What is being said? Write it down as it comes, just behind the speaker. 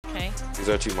These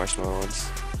are 2 marshmallow ones.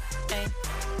 Okay.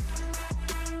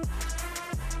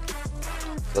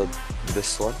 So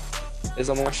this one is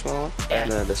a marshmallow one, Yeah.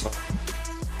 and then this one.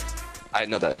 I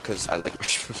know that because I like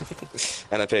marshmallow,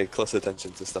 and I pay close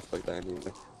attention to stuff like that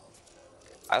anyway.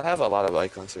 I have a lot of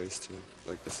icon series too,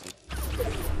 like this one.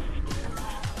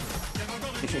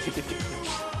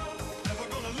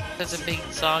 That's a big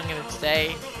song in its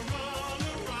day.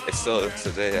 It still is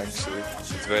today, actually.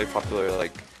 It's very popular,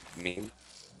 like, meme.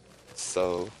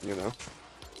 So, you know.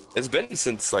 It's been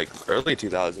since, like, early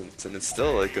 2000s, and it's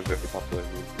still, like, a very popular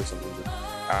meme for some reason.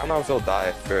 I don't know if it'll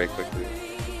die very quickly.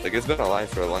 Like, it's been alive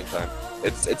for a long time.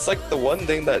 It's like the one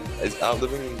thing that is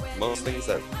outliving most things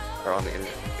that are on the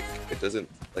internet. Like, it doesn't,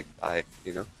 like, die,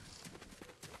 you know?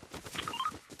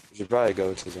 We should probably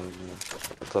go to zone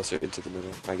closer into the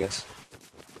middle, I guess.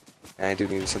 And I do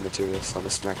need some materials, so I'm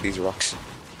gonna smack these rocks.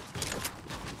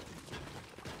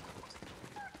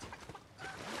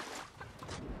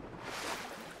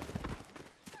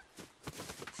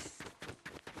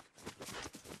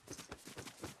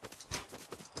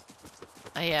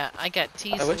 I got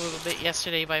teased a little bit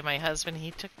yesterday by my husband. He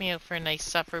took me out for a nice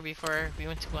supper before we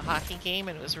went to a hockey game,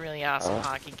 and it was a really awesome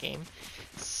hockey game.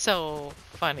 So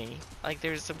funny. Like,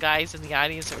 there's some guys in the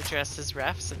audience that were dressed as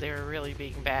refs, and they were really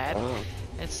being bad.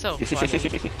 It's so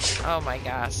funny. Oh my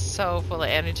gosh, so full of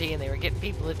energy, and they were getting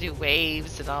people to do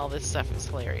waves and all this stuff. It was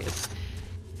hilarious.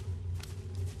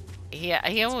 Yeah,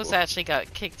 he almost actually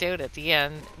got kicked out at the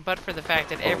end, but for the fact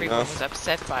that everyone was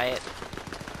upset by it.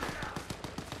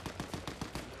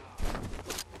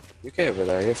 You okay over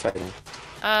there? You're fighting.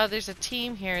 There's a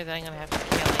team here that I'm gonna have to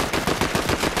kill.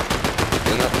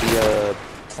 Isn't that the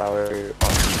tower?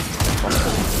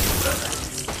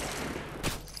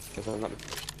 If I'm not,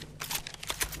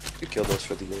 you kill those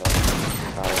for the tower.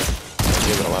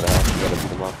 You got a lot of health. You gotta beat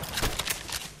them up.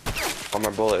 One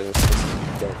more bullet and it's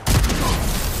just dead.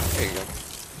 There you go.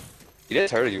 He did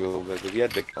hurt you a little bit, but we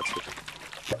had big cuts with him.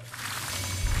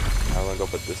 I wanna go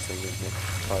put this thing in here.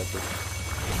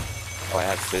 Oh, I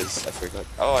had fizz. I forgot.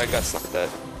 Oh, I got snuck dead.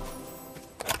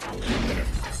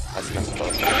 That's messed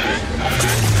up.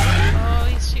 Oh,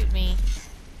 he's shooting me.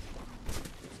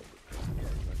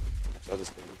 Oh, this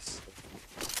thing is...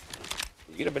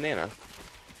 You get a banana.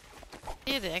 I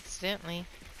did accidentally.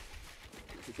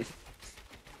 I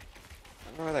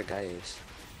don't know where that guy is.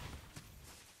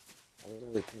 I wasn't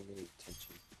really paying any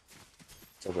attention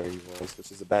to where he was,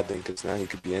 which is a bad thing because now he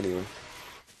could be anywhere.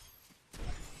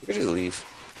 You could just leave.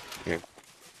 Here.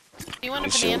 Do you want a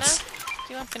banana? Do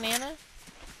you want banana?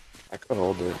 I could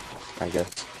hold it, I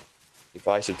guess. You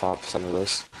probably should pop some of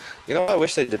this. You know what I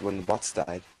wish they did when the bots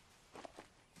died?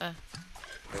 They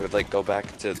would like go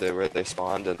back to where they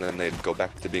spawned and then they'd go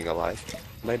back to being alive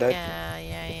when they died.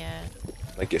 Yeah.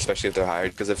 Like, especially if they're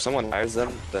hired, because if someone hires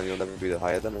them, then you'll never be able to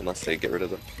hire them unless they get rid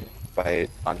of them by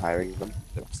unhiring them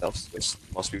themselves, which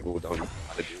most people don't know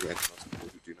how to do, and most people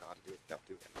who do know how to do it don't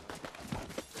do it.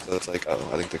 So it's like, oh,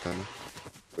 I think they're coming.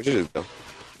 We should just go.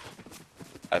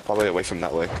 I'd probably away from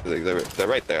that way, because they're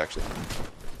right there, actually.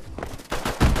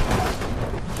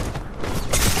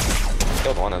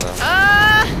 Killed one of them.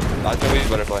 Not gonna use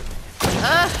butterfly.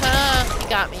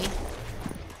 Got me.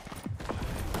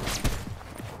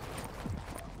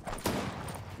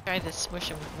 Tried to smush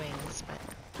him with wings, but...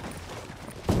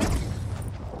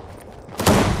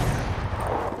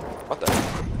 What the?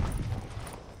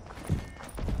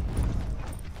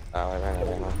 Oh, I ran out of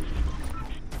ammo.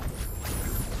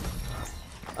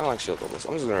 I don't like shield bubbles.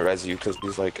 I'm just gonna res you because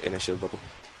he's like in a shield bubble.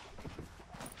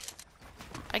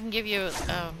 I can give you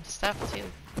stuff too.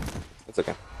 It's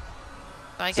okay.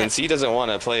 So Since he doesn't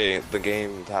want to play the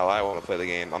game how I want to play the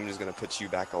game, I'm just gonna put you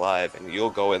back alive, and you'll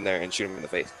go in there and shoot him in the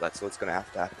face. That's what's gonna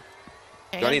have to happen.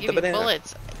 Do I need the banana?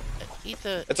 Bullets. Eat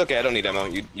the... It's okay. I don't need ammo.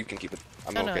 You can keep it.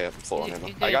 I'm okay. I'm full on ammo.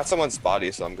 I got someone's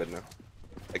body, so I'm good now.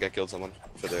 Like I killed someone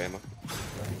for their ammo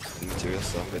and materials,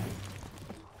 so I'm good.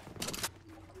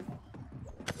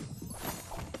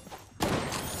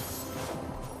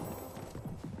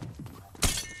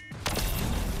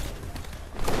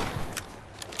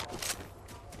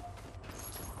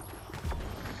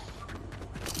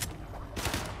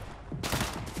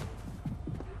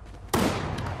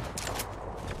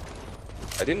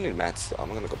 I didn't need mats, so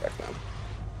I'm gonna go back now.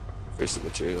 For some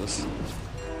materials.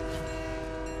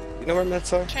 You know where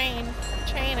mats are? Train,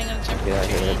 I'm gonna jump over Yeah, the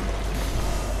train.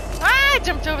 I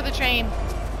jumped over the train!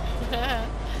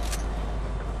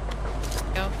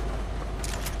 Go.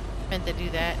 Meant to do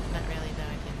that, not really, no,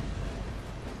 I didn't.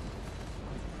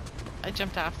 I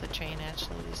jumped off the train,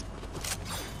 actually. There's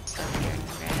stuff here to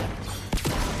grab.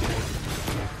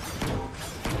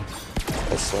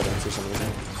 I slowed down for some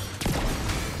reason.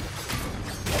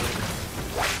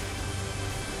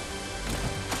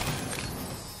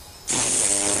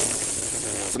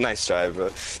 Nice try, bro.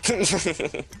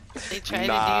 They tried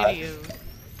Nah. to do to you.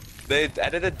 They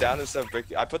edited down instead of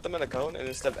breaking. I put them in a cone, and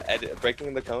instead of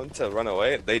breaking the cone to run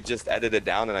away, they just edited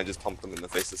down, and I just pumped them in the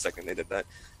face the second they did that.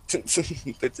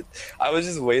 I was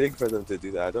just waiting for them to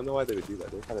do that. I don't know why they would do that.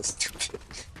 They're kind of stupid.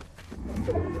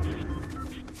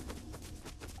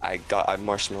 I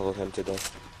marshmallowed him to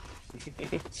death.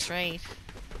 That's right.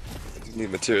 I just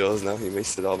need materials now. He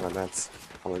wasted all my mats.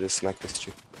 I'm gonna just smack this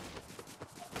tree.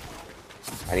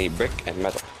 I need brick and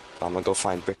metal. So I'm gonna go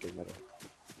find brick and metal.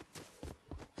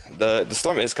 The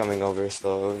storm is coming over,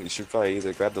 so you should probably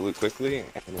either grab the loot quickly,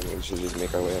 and then we should just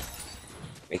make our way up.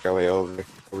 Make our way over.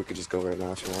 Or we could just go right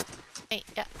now if you want. Hey,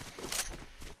 yeah.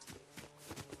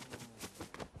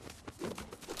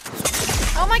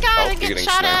 Oh my god, I'm getting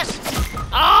shot at!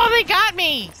 Oh, they got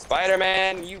me!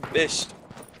 Spider-Man, you bitch!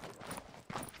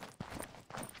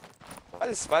 Why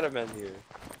is Spider-Man here?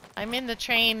 I'm in the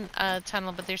train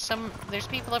tunnel, but there's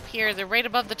people up here. They're right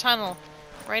above the tunnel.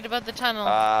 Right above the tunnel.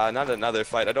 Not another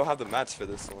fight. I don't have the mats for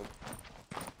this one.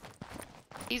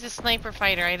 He's a sniper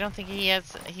fighter. I don't think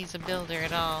he's a builder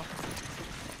at all.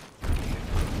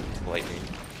 Lightning.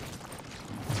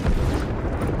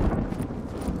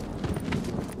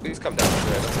 Please come down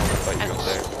there. I don't want to fight you up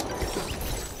there.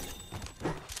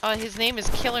 Oh, his name is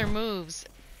Killer Moves.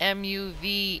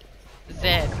 M-U-V-Z.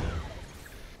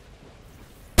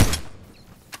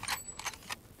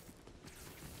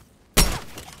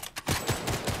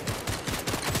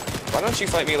 Why don't you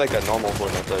fight me like a normal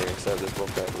Fortnite player instead of this bull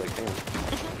guy? Like, damn.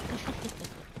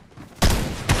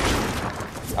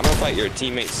 I'm gonna fight your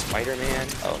teammate Spider-Man.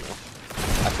 Oh no.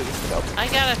 After this is out. I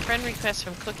got a friend request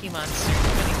from Cookie Monster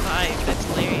 25. That's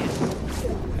hilarious.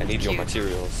 I need your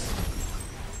materials.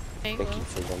 Okay, Thank you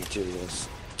for the materials.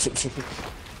 I'm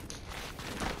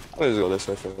gonna just go this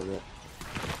way for a little bit.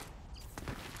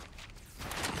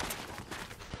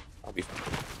 I'll be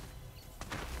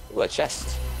fine. Ooh, a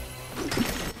chest.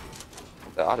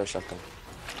 The auto shotgun.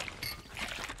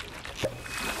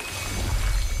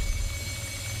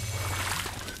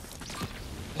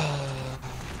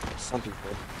 Some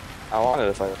people. I wanted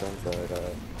to fight them, but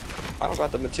I don't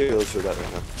got the materials for that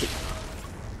right now.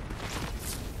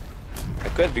 I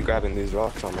could be grabbing these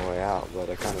rocks on my way out, but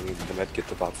I kind of need the medkit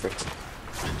to pop first.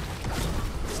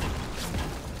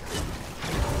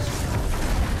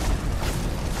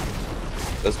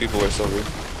 Those people were so rude.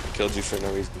 Killed you for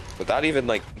no reason. Without even,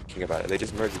 like, thinking about it. They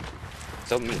just murdered you.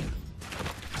 So mean.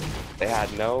 They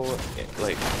had no,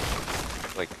 like,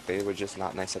 they were just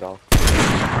not nice at all.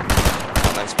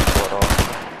 Not nice people at all.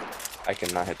 I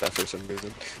cannot hit that for some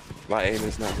reason. My aim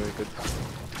is not very good.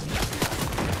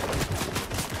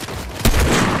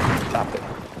 Stop it.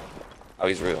 Oh,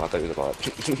 he's real. I thought he was a bot.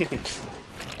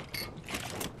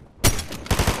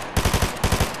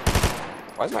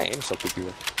 Why is my aim so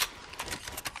poopy?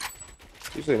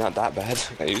 It's usually not that bad.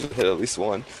 I usually hit at least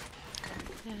one.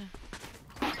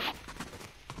 Yeah.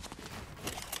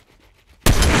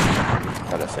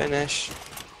 Gotta finish.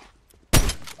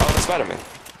 Oh, the Spider-Man.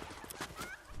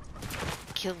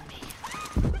 Kill me.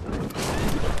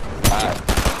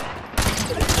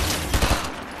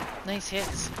 Nice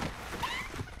hits.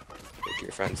 Take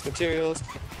your friend's materials.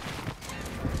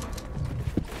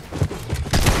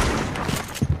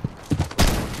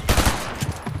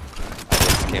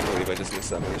 I can't believe I just missed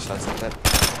that many shots like that.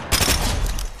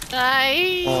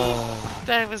 Nice!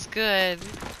 That was good.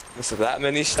 Missed that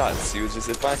many shots. You just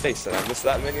hit my face and I missed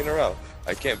that many in a row.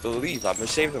 I can't believe I'm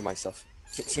ashamed of myself.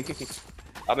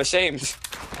 I'm ashamed.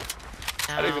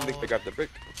 No. I don't even think they grabbed the brick.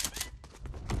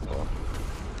 Oh.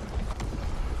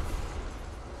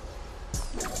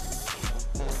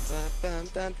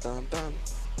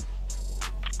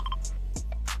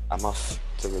 I'm off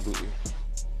to reboot you.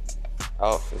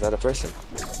 Oh, is that a person?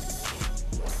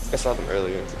 I saw them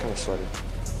earlier. It's kind of sweaty.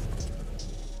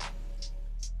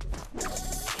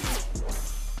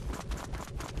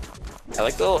 I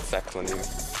like the little effect when you're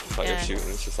shooting.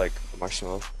 It's just like a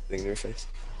marshmallow hitting your face.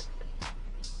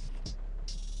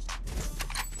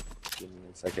 Give me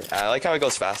a second. I like how it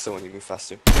goes faster when you move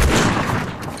faster.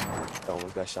 I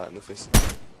almost got shot in the face.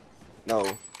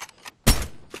 No.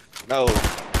 No.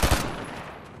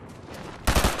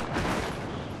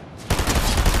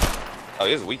 Oh,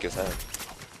 he is weak as heck.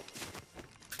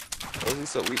 Why is he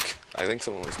so weak? I think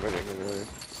someone was murdering him earlier.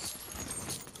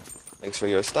 Thanks for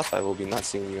your stuff. I will be not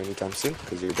seeing you anytime soon,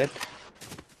 because you're dead.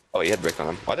 Oh, he had brick on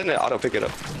him. Why didn't it auto pick it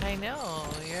up? I know.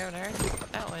 You haven't heard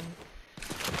that one.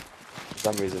 For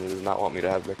some reason, it does not want me to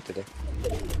have brick today.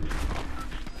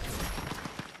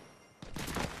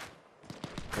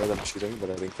 I heard them shooting,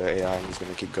 but I think the AI is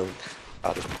going to keep going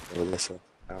out of this, so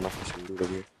I don't know if I should do it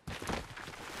over here.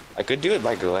 I could do it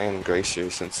by Glen Glacier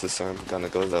since the storm kind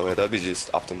of goes that way. That'd be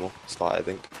just optimal spot, I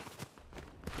think.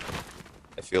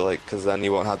 I feel like, because then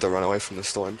you won't have to run away from the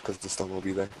storm, because the storm will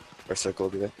be there, or circle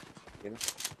will be there, you know?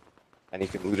 And you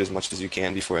can loot as much as you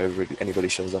can before anybody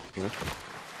shows up, you know?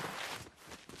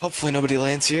 Hopefully nobody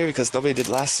lands here, because nobody did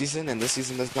last season, and this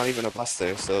season there's not even a bus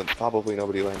there, so probably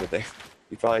nobody landed there.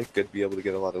 You probably could be able to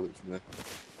get a lot of loot from there.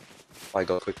 If I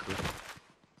go quickly.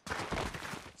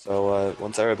 So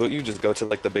once I reboot you, just go to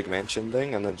like the big mansion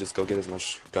thing, and then just go get as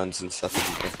much guns and stuff as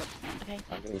you can. Okay.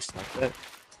 I'm getting sniped at.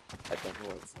 I don't know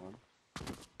what it's on.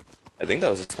 I think that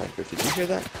was a sniper. Did you hear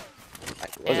that?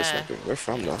 It was a sniper. Where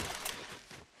from though?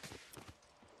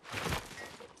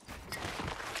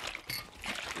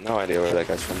 No idea where that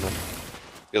guy's from though. I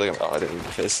feel like I didn't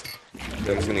even face.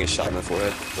 I was gonna get shot in the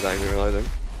forehead without even realizing.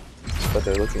 But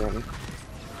they're looking at me.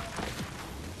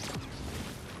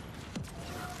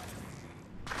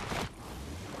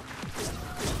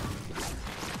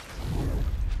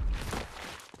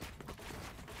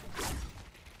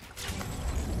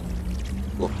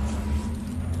 Cool.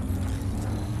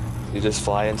 You just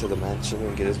fly into the mansion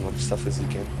and get as much stuff as you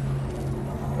can.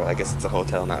 Or I guess it's a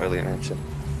hotel, not really a mansion.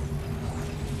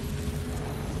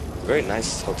 Very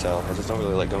nice hotel. I just don't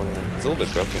really like going in. It's a little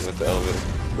bit broken with the elevator,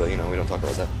 but you know, we don't talk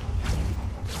about that.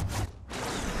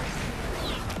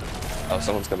 Oh,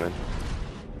 someone's coming in.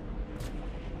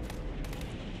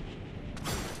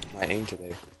 My aim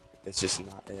today, it's just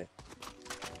not it.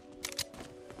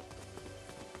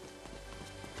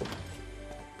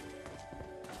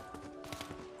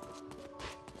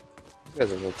 You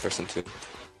guys are a real person too.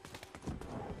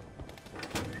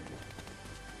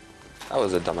 That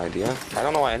was a dumb idea. I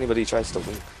don't know why anybody tries to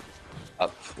link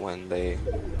up when they...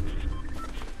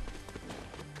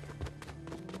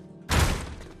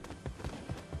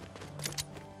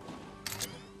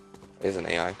 There's an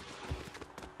AI.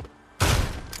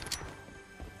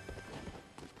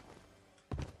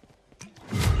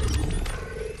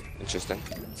 Interesting.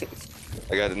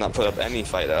 That guy did not put up any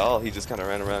fight at all. He just kind of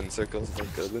ran around in circles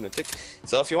like a lunatic.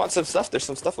 So if you want some stuff, there's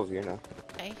some stuff over here now.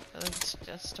 Okay, let's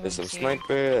just There's some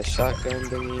sniper, a shotgun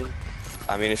thingy.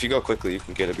 I mean, if you go quickly, you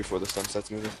can get it before the sun starts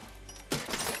moving.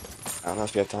 I don't know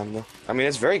if you have time though. I mean,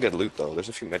 it's very good loot though. There's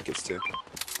a few medkits too.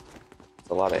 It's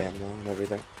a lot of ammo and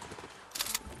everything.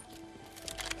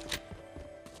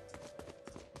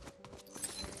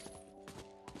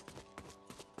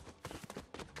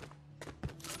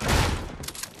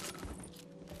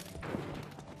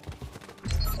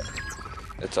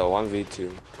 It's a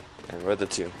 1v2, and we're the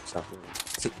 2, so...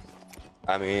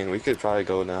 I mean, we could probably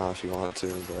go now if you want to,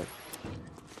 but...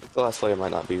 the last player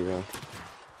might not be real.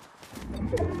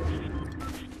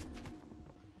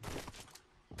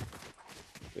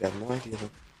 We have no idea though.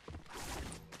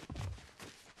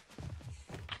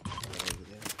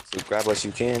 So grab what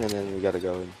you can, and then we gotta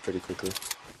go in pretty quickly.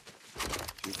 A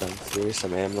few guns here,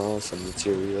 some ammo, some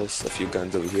materials, a few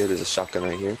guns over here. There's a shotgun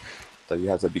right here. So you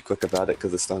have to be quick about it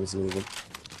because the sun's moving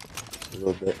a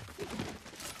little bit.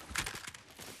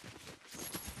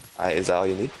 Alright, is that all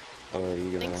you need? Or are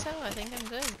you gonna... I think so, I think I'm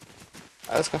good.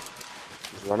 Alright, let's go.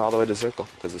 Just run all the way to the circle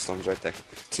because the storm's right there.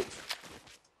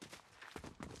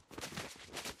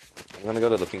 I'm gonna go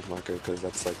to the pink marker because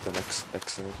that's like the next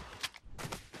zone.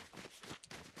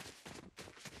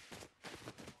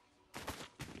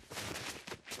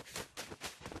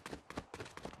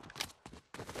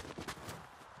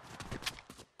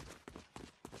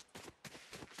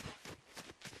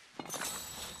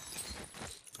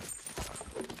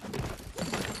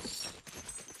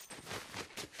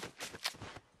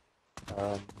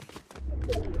 I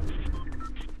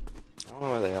don't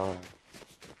know where they are.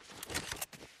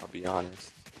 I'll be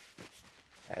honest.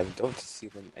 I don't see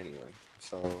them anywhere,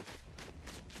 so...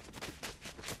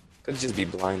 Could just be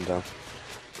blind though.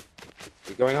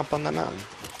 You going up on that mountain?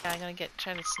 Yeah, I'm gonna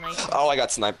try to snipe him. Oh, I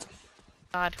got sniped.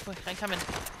 God, quick, I'm coming.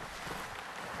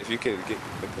 If you could get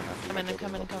quick enough. I'm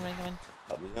coming.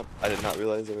 Help me up. I did not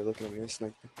realize they were looking at me with a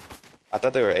sniper. I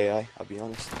thought they were AI, I'll be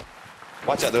honest.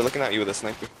 Watch out, they're looking at you with a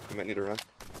sniper. You might need to run.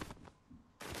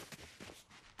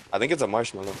 I think it's a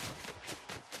marshmallow.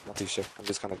 Not too sure. I'm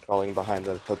just kind of crawling behind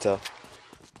the hotel.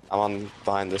 I'm on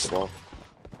behind this wall.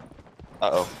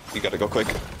 Uh-oh. You gotta go quick.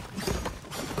 Go.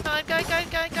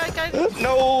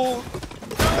 No!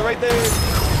 They're right there!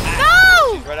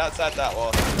 No! Right outside that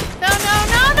wall.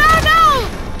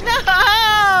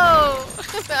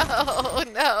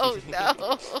 No!